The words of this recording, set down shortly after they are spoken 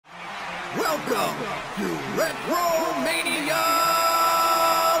Welcome to RetroMania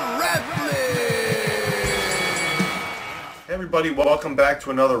Wrestling! Hey everybody, welcome back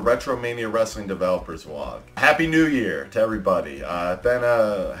to another RetroMania Wrestling Developers Vlog. Happy New Year to everybody. Been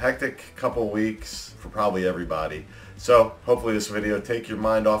a hectic couple weeks for probably everybody. So hopefully this video takes your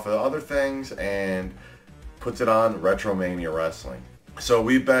mind off of other things and puts it on RetroMania Wrestling. So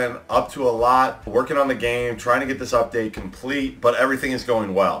we've been up to a lot, working on the game, trying to get this update complete, but everything is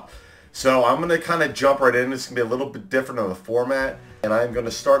going well. So I'm going to kind of jump right in. It's going to be a little bit different of the format, and I'm going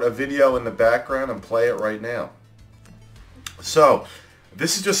to start a video in the background and play it right now. So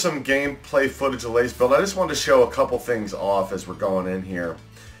this is just some gameplay footage of latest build. I just wanted to show a couple things off as we're going in here.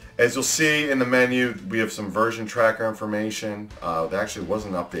 As you'll see in the menu, we have some version tracker information. That actually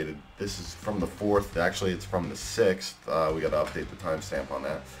wasn't updated. This is from the 4th. Actually, it's from the 6th. We got to update the timestamp on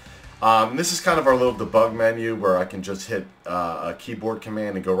that. This is kind of our little debug menu where I can just hit a keyboard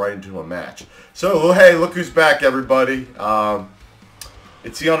command and go right into a match. So, hey, look who's back, everybody.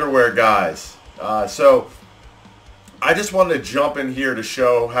 It's the underwear guys. So, I just wanted to jump in here to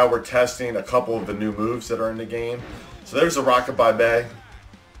show how we're testing a couple of the new moves that are in the game. So, there's a Rockabye Bay.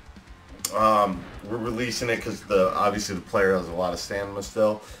 We're releasing it because obviously the player has a lot of stamina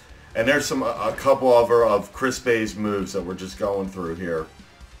still. And there's a couple of Chris Bey's moves that we're just going through here,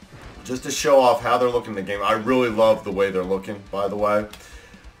 just to show off how they're looking in the game. I really love the way they're looking, by the way,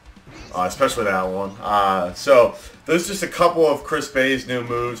 especially that one. So there's just a couple of Chris Bey's new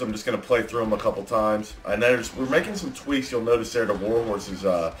moves. I'm just going to play through them a couple times. And we're making some tweaks. You'll notice there the Warhorse's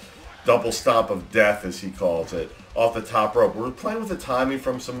double stomp of death, as he calls it, off the top rope. We're playing with the timing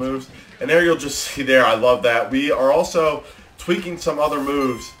from some moves. And there you'll just see there, I love that. We are also tweaking some other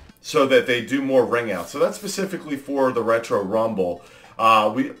moves so that they do more ring outs. So that's specifically for the Retro Rumble.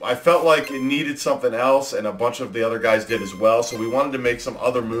 I felt like it needed something else, and a bunch of the other guys did as well. So we wanted to make some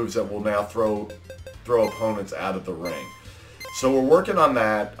other moves that will now throw opponents out of the ring. So we're working on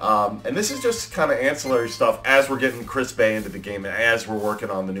that, and this is just kind of ancillary stuff as we're getting Chris Bey into the game and as we're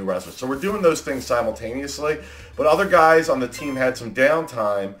working on the new wrestlers. So we're doing those things simultaneously, but other guys on the team had some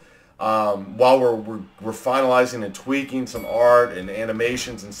downtime while we're finalizing and tweaking some art and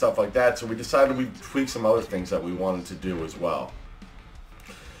animations and stuff like that. So we decided we'd tweak some other things that we wanted to do as well.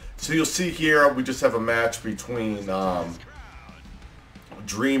 So you'll see here we just have a match between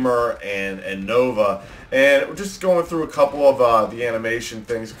Dreamer and Nova, and we're just going through a couple of the animation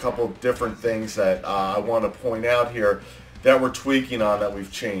things, a couple of different things that I want to point out here that we're tweaking on, that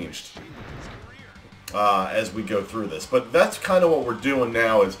we've changed as we go through this. But that's kind of what we're doing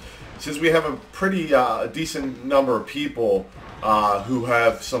now, is since we have a pretty decent number of people who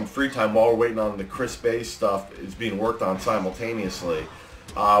have some free time while we're waiting on the Chris Bey stuff is being worked on simultaneously.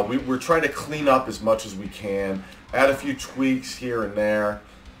 We're trying to clean up as much as we can, add a few tweaks here and there.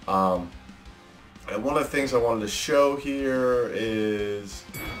 And one of the things I wanted to show here is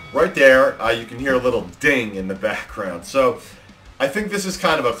right there, you can hear a little ding in the background. So I think this is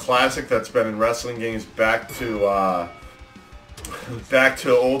kind of a classic that's been in wrestling games back to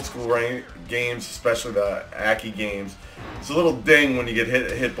old school games, especially the Aki games. It's a little ding when you get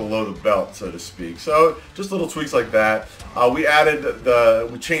hit below the belt, so to speak. So just little tweaks like that. We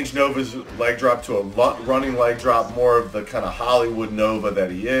changed Nova's leg drop to a running leg drop, more of the kind of Hollywood Nova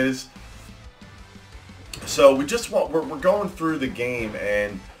that he is. So we're going through the game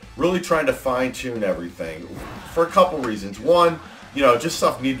and really trying to fine tune everything for a couple reasons. One, just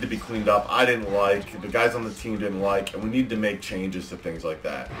stuff needed to be cleaned up. I didn't like, the guys on the team didn't like, and we needed to make changes to things like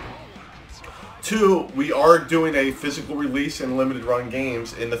that. Two, we are doing a physical release in limited run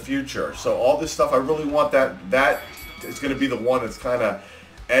games in the future. So all this stuff, I really want that is going to be the one that's kind of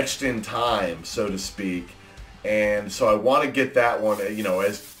etched in time, so to speak. And so I want to get that one,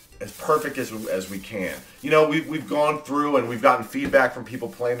 as perfect as we can. We've gone through and we've gotten feedback from people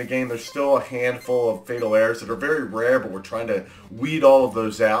playing the game. There's still a handful of fatal errors that are very rare, but we're trying to weed all of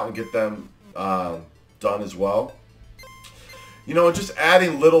those out and get them done as well. Just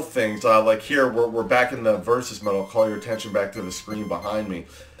adding little things, like here, we're back in the versus mode. I'll call your attention back to the screen behind me.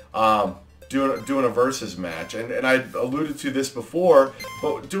 Doing a versus match. And I alluded to this before,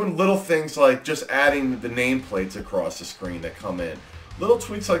 but doing little things like just adding the nameplates across the screen that come in. Little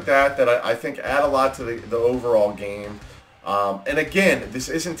tweaks like that I think add a lot to the overall game. And again, this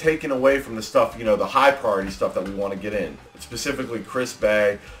isn't taken away from the stuff, the high priority stuff that we want to get in. Specifically Chris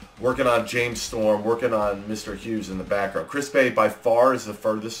Bey, working on James Storm, working on Mr. Hughes in the background. Chris Bey by far is the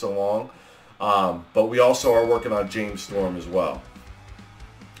furthest along, but we also are working on James Storm as well.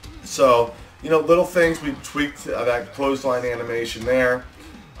 So, little things, we tweaked that clothesline animation there.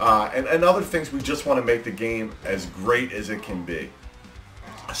 And other things, we just want to make the game as great as it can be.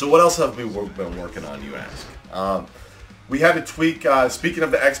 So what else have we been working on, you ask? We had to tweak, speaking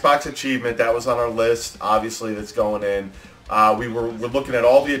of the Xbox achievement, that was on our list, obviously, that's going in. We're looking at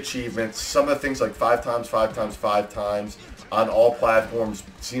all the achievements. Some of the things like 5 times, 5 times, 5 times on all platforms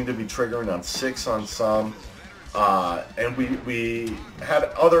seem to be triggering on 6 on some. And we had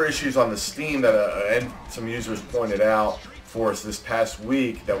other issues on the Steam that and some users pointed out for us this past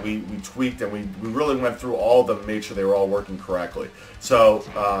week that we tweaked, and we really went through all of them and made sure they were all working correctly.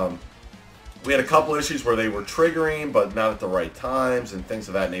 So we had a couple issues where they were triggering but not at the right times and things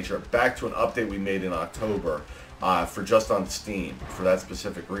of that nature. Back to an update we made in October for just on Steam for that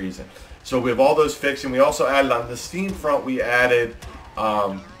specific reason. So we have all those fixed, and we also added on the Steam front, we added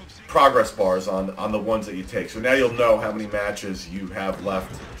progress bars on the ones that you take. So now you'll know how many matches you have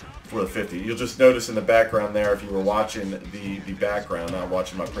left for the 50. You'll just notice in the background there, if you were watching the background, not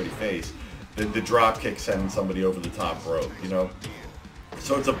watching my pretty face, the drop kick sending somebody over the top rope, you know?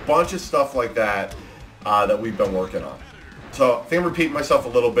 So it's a bunch of stuff like that that we've been working on. So I think I'm repeating myself a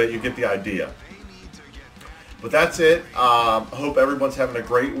little bit. You get the idea. But that's it. Hope everyone's having a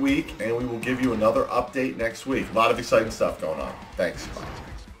great week, and we will give you another update next week. A lot of exciting stuff going on. Thanks. Bye.